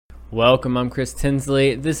Welcome, I'm Chris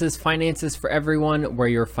Tinsley. This is Finances for Everyone, where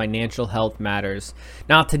your financial health matters.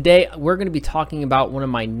 Now, today we're going to be talking about one of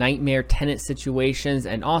my nightmare tenant situations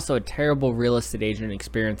and also a terrible real estate agent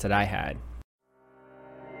experience that I had.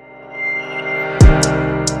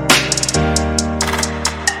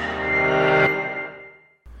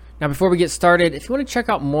 Now, before we get started, if you want to check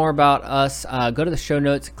out more about us, go to the show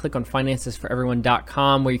notes, click on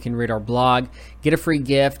financesforeveryone.com, where you can read our blog, get a free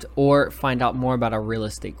gift, or find out more about our real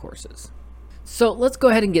estate courses. So let's go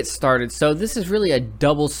ahead and get started. So this is really a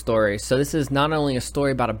double story. So this is not only a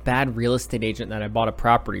story about a bad real estate agent that I bought a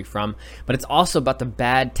property from, but it's also about the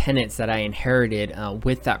bad tenants that I inherited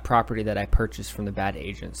with that property that I purchased from the bad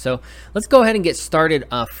agent. So let's go ahead and get started.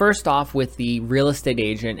 First off with the real estate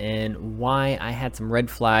agent and why I had some red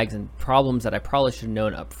flags and problems that I probably should have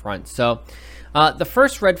known up front. So the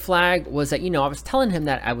first red flag was that, I was telling him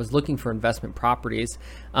that I was looking for investment properties.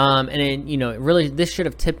 And then, really this should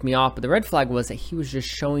have tipped me off. But the red flag was that he was just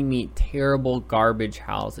showing me terrible garbage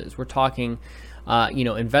houses. We're talking,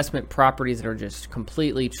 investment properties that are just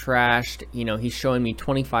completely trashed. He's showing me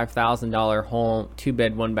 $25,000 home,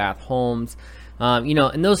 2-bed, 1-bath homes.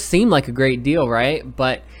 And those seem like a great deal, right?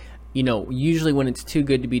 But, usually when it's too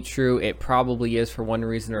good to be true, it probably is for one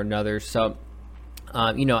reason or another. So,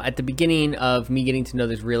 at the beginning of me getting to know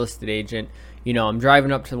this real estate agent, I'm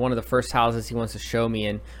driving up to one of the first houses he wants to show me.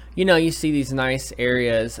 And, you see these nice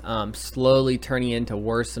areas slowly turning into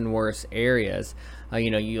worse and worse areas.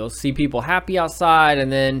 You'll see people happy outside,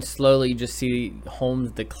 and then slowly you just see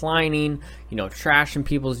homes declining, trash in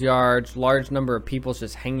people's yards, large number of people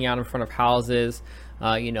just hanging out in front of houses,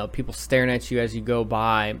 people staring at you as you go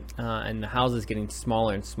by, and the houses getting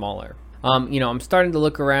smaller and smaller. I'm starting to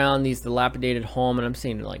look around these dilapidated home, and I'm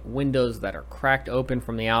seeing like windows that are cracked open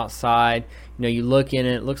from the outside. You look in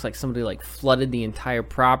it looks like somebody flooded the entire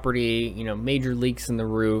property, major leaks in the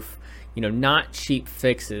roof, not cheap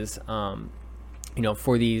fixes,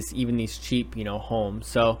 for these cheap, homes.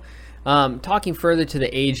 So, talking further to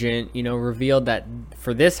the agent, revealed that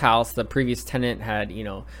for this house, the previous tenant had,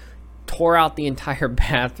 tore out the entire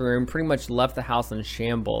bathroom, pretty much left the house in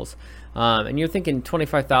shambles. And you're thinking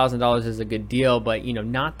 $25,000 is a good deal, but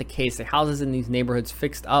not the case. The houses in these neighborhoods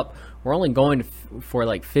fixed up were only going for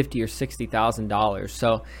like $50,000 or $60,000.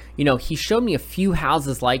 So he showed me a few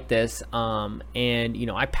houses like this, and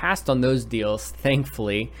I passed on those deals,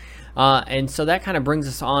 thankfully. And so that kind of brings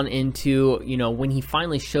us on into when he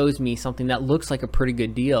finally shows me something that looks like a pretty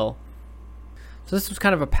good deal. So this was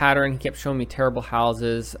kind of a pattern. He kept showing me terrible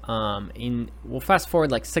houses. We'll fast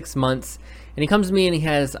forward like 6 months, and he comes to me and he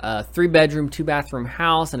has a 3-bedroom, 2-bathroom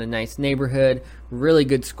house in a nice neighborhood, really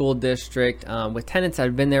good school district, with tenants that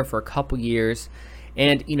have been there for a couple years.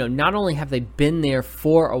 And not only have they been there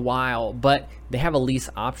for a while, but they have a lease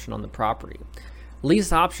option on the property.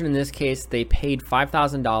 Lease option in this case, they paid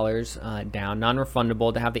 $5,000 down,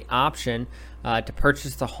 non-refundable, to have the option to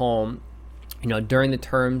purchase the home during the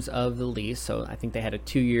terms of the lease. So I think they had a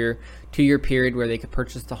two-year period where they could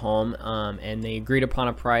purchase the home, and they agreed upon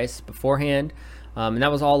a price beforehand, and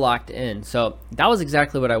that was all locked in. So that was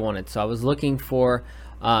exactly what I wanted. So I was looking for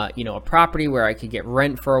a property where I could get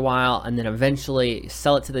rent for a while and then eventually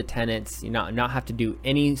sell it to the tenants, not have to do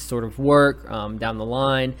any sort of work down the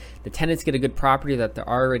line. The tenants get a good property that they're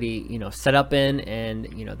already set up in, and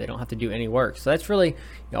they don't have to do any work. So that's really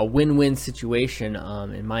a win-win situation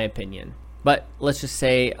in my opinion. But let's just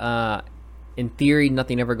say, in theory,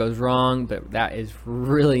 nothing ever goes wrong, but that is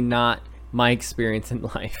really not my experience in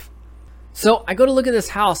life. So I go to look at this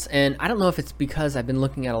house, and I don't know if it's because I've been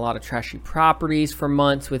looking at a lot of trashy properties for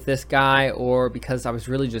months with this guy, or because I was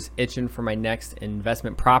really just itching for my next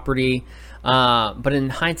investment property. But in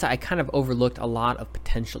hindsight, I kind of overlooked a lot of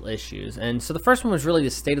potential issues. And so the first one was really the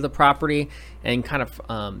state of the property and kind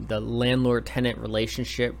of the landlord-tenant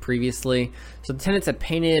relationship previously. So the tenants had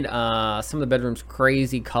painted some of the bedrooms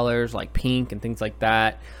crazy colors like pink and things like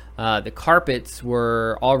that. The carpets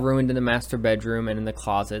were all ruined in the master bedroom and in the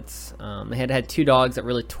closets. They had 2 dogs that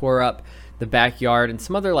really tore up the backyard, and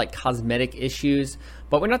some other cosmetic issues,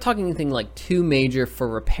 but we're not talking anything too major for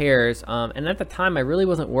repairs. And at the time, I really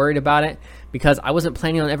wasn't worried about it because I wasn't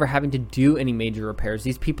planning on ever having to do any major repairs.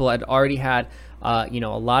 These people had already had a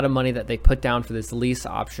lot of money that they put down for this lease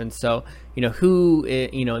option. So who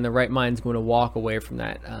in the right mind is going to walk away from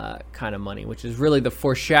that kind of money, which is really the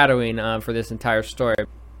foreshadowing for this entire story.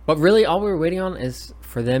 But really, all we were waiting on is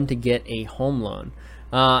for them to get a home loan.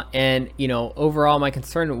 And overall, my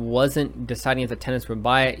concern wasn't deciding if the tenants would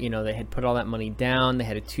buy it. They had put all that money down. They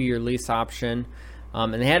had a 2-year lease option.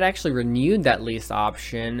 And they had actually renewed that lease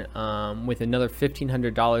option with another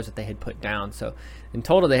 $1,500 that they had put down. So in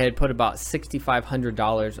total, they had put about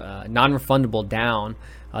 $6,500 non-refundable down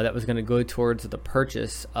that was going to go towards the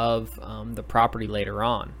purchase of the property later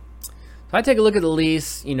on. So I take a look at the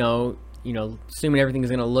lease, assuming everything is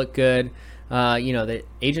going to look good. The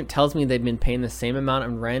agent tells me they've been paying the same amount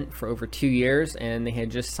of rent for over 2 years, and they had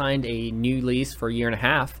just signed a new lease for a year and a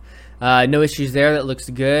half. No issues there. That looks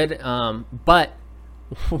good. But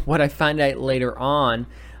what I find out later on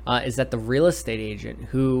is that the real estate agent,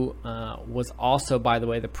 who was also, by the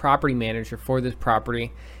way, the property manager for this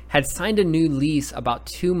property, had signed a new lease about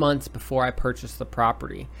 2 months before I purchased the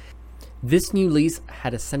property. This new lease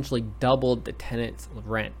had essentially doubled the tenant's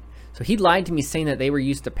rent. So he lied to me, saying that they were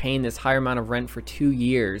used to paying this higher amount of rent for 2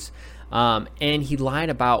 years. And he lied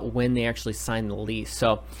about when they actually signed the lease.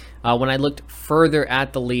 So when I looked further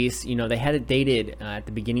at the lease, they had it dated at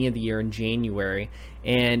the beginning of the year in January.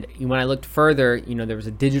 And when I looked further, there was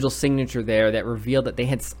a digital signature there that revealed that they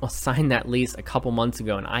had signed that lease a couple months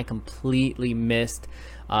ago. And I completely missed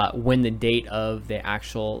when the date of the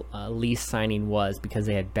actual lease signing was, because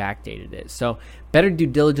they had backdated it. So better due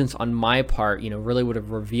diligence on my part, really would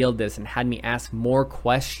have revealed this and had me ask more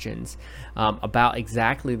questions about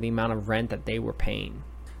exactly the amount of rent that they were paying.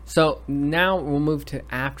 So now we'll move to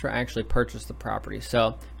after I actually purchased the property.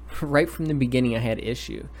 So right from the beginning, I had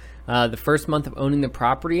issue. The first month of owning the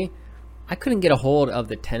property, I couldn't get a hold of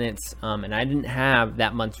the tenants, and I didn't have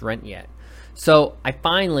that month's rent yet. So I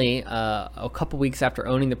finally, a couple weeks after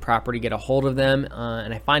owning the property, get a hold of them,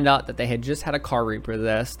 and I find out that they had just had a car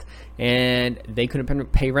repossessed and they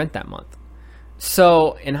couldn't pay rent that month.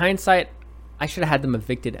 So in hindsight, I should have had them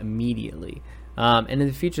evicted immediately. And in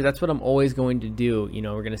the future, that's what I'm always going to do.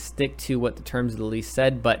 We're going to stick to what the terms of the lease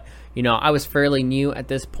said, but I was fairly new at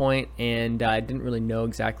this point, and I didn't really know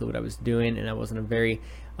exactly what I was doing, and I wasn't a very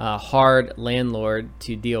hard landlord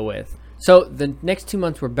to deal with. So the next 2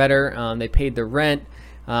 months were better. They paid their rent.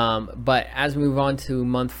 But as we move on to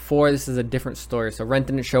month 4, this is a different story. So rent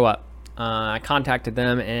didn't show up. I contacted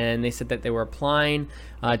them, and they said that they were applying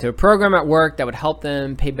to a program at work that would help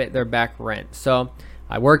them pay their back rent. So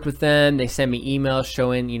I worked with them. They sent me emails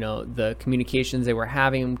showing, the communications they were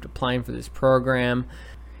having applying for this program.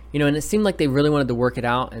 And it seemed like they really wanted to work it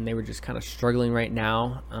out, and they were just kind of struggling right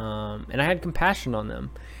now. And I had compassion on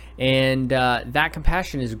them. And that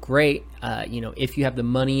compassion is great, if you have the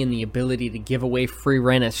money and the ability to give away free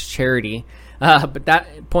rent as charity. But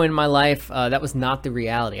that point in my life, that was not the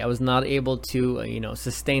reality. I was not able to,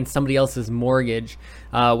 sustain somebody else's mortgage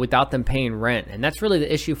without them paying rent. And that's really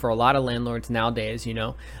the issue for a lot of landlords nowadays.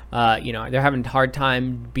 They're having a hard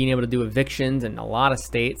time being able to do evictions in a lot of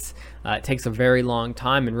states. It takes a very long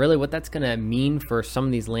time. And really what that's going to mean for some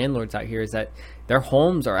of these landlords out here is that their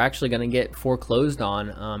homes are actually going to get foreclosed on.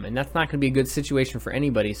 And that's not going to be a good situation for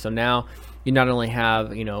anybody. So now you not only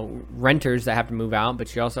have, renters that have to move out,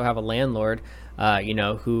 but you also have a landlord,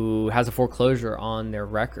 who has a foreclosure on their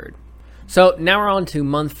record. So now we're on to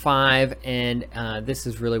month 5, and this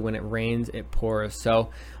is really when it rains, it pours. So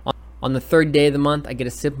on the 3rd day of the month, I get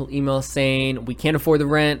a simple email saying, we can't afford the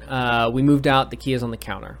rent. We moved out. The key is on the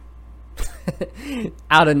counter.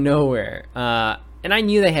 Out of nowhere. And I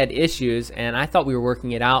knew they had issues, and I thought we were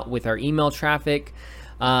working it out with our email traffic,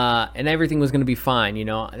 and everything was going to be fine.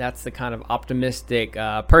 That's the kind of optimistic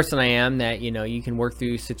person I am, that, you can work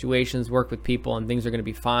through situations, work with people, and things are going to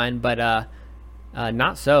be fine. But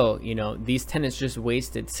not so. These tenants just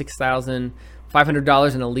wasted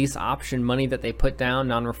 $6,500 in a lease option money that they put down,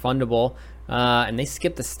 non-refundable, and they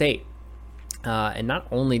skipped the state. And not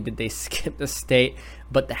only did they skip the state,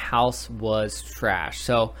 but the house was trash.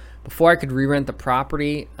 So before I could re-rent the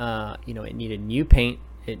property, it needed new paint.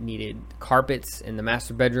 It needed carpets in the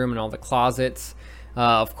master bedroom and all the closets.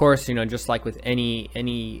 Of course, just like with any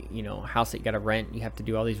house that you got to rent, you have to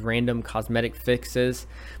do all these random cosmetic fixes.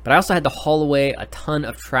 But I also had to haul away a ton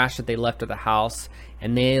of trash that they left at the house,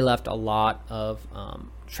 and they left a lot of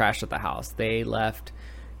trash at the house. They left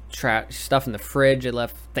stuff in the fridge. They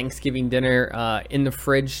left Thanksgiving dinner in the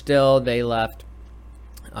fridge still. They left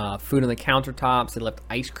food on the countertops. They left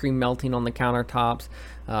ice cream melting on the countertops,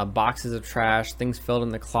 boxes of trash, things filled in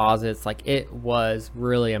the closets. Like, it was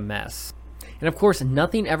really a mess. And of course,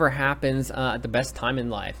 nothing ever happens at the best time in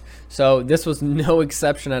life. So this was no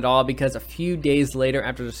exception at all, because a few days later,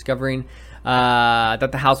 after discovering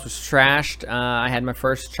that the house was trashed, I had my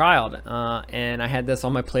first child, and I had this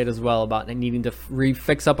on my plate as well, about needing to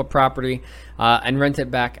fix up a property and rent it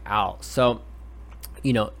back out. So,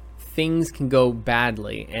 things can go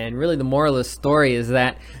badly. And really the moral of the story is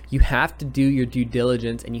that you have to do your due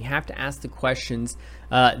diligence and you have to ask the questions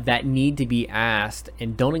that need to be asked,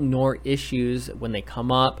 and don't ignore issues when they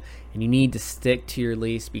come up, and you need to stick to your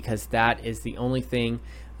lease because that is the only thing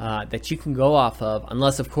that you can go off of,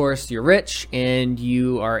 unless of course you're rich and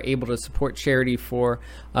you are able to support charity for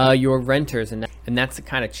your renters, and that's the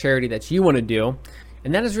kind of charity that you want to do.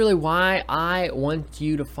 And that is really why I want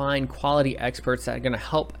you to find quality experts that are going to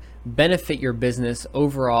help benefit your business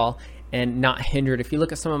overall and not hinder it. If you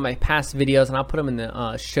look at some of my past videos, and I'll put them in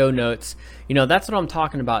the show notes, that's what I'm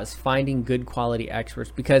talking about, is finding good quality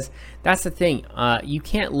experts, because that's the thing. You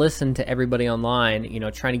can't listen to everybody online,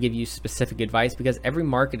 trying to give you specific advice, because every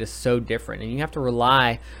market is so different, and you have to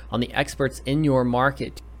rely on the experts in your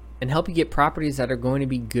market and help you get properties that are going to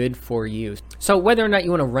be good for you. So whether or not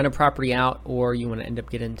you want to rent a property out, or you want to end up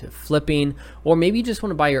getting into flipping, or maybe you just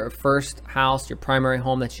want to buy your first house, your primary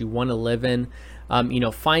home that you want to live in,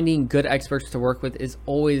 finding good experts to work with is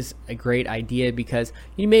always a great idea, because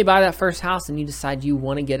you may buy that first house and you decide you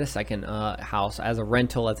want to get a second house as a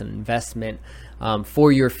rental, as an investment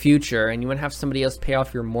for your future, and you want to have somebody else pay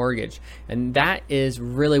off your mortgage. And that is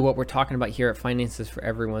really what we're talking about here at Finances for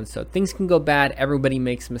Everyone. So things can go bad. Everybody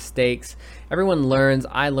makes mistakes. Everyone learns.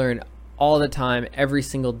 I learn all the time, every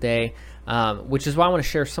single day, which is why I want to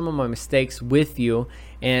share some of my mistakes with you,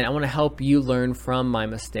 and I want to help you learn from my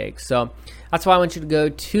mistakes. So that's why I want you to go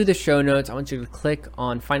to the show notes. I want you to click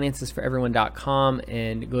on financesforeveryone.com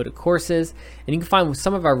and go to courses, and you can find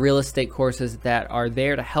some of our real estate courses that are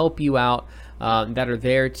there to help you out, that are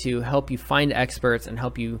there to help you find experts and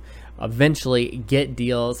help you eventually get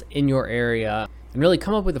deals in your area, and really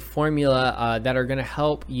come up with a formula that are going to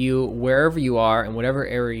help you wherever you are and whatever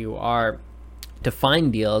area you are to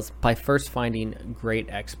find deals by first finding great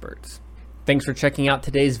experts. Thanks for checking out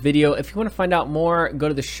today's video. If you want to find out more, go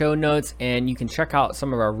to the show notes and you can check out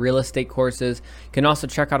some of our real estate courses. You can also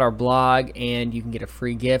check out our blog, and you can get a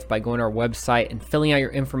free gift by going to our website and filling out your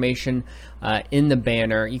information in the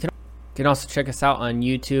banner. You can also check us out on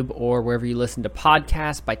YouTube or wherever you listen to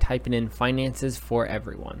podcasts by typing in Finances for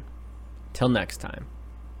Everyone. Till next time.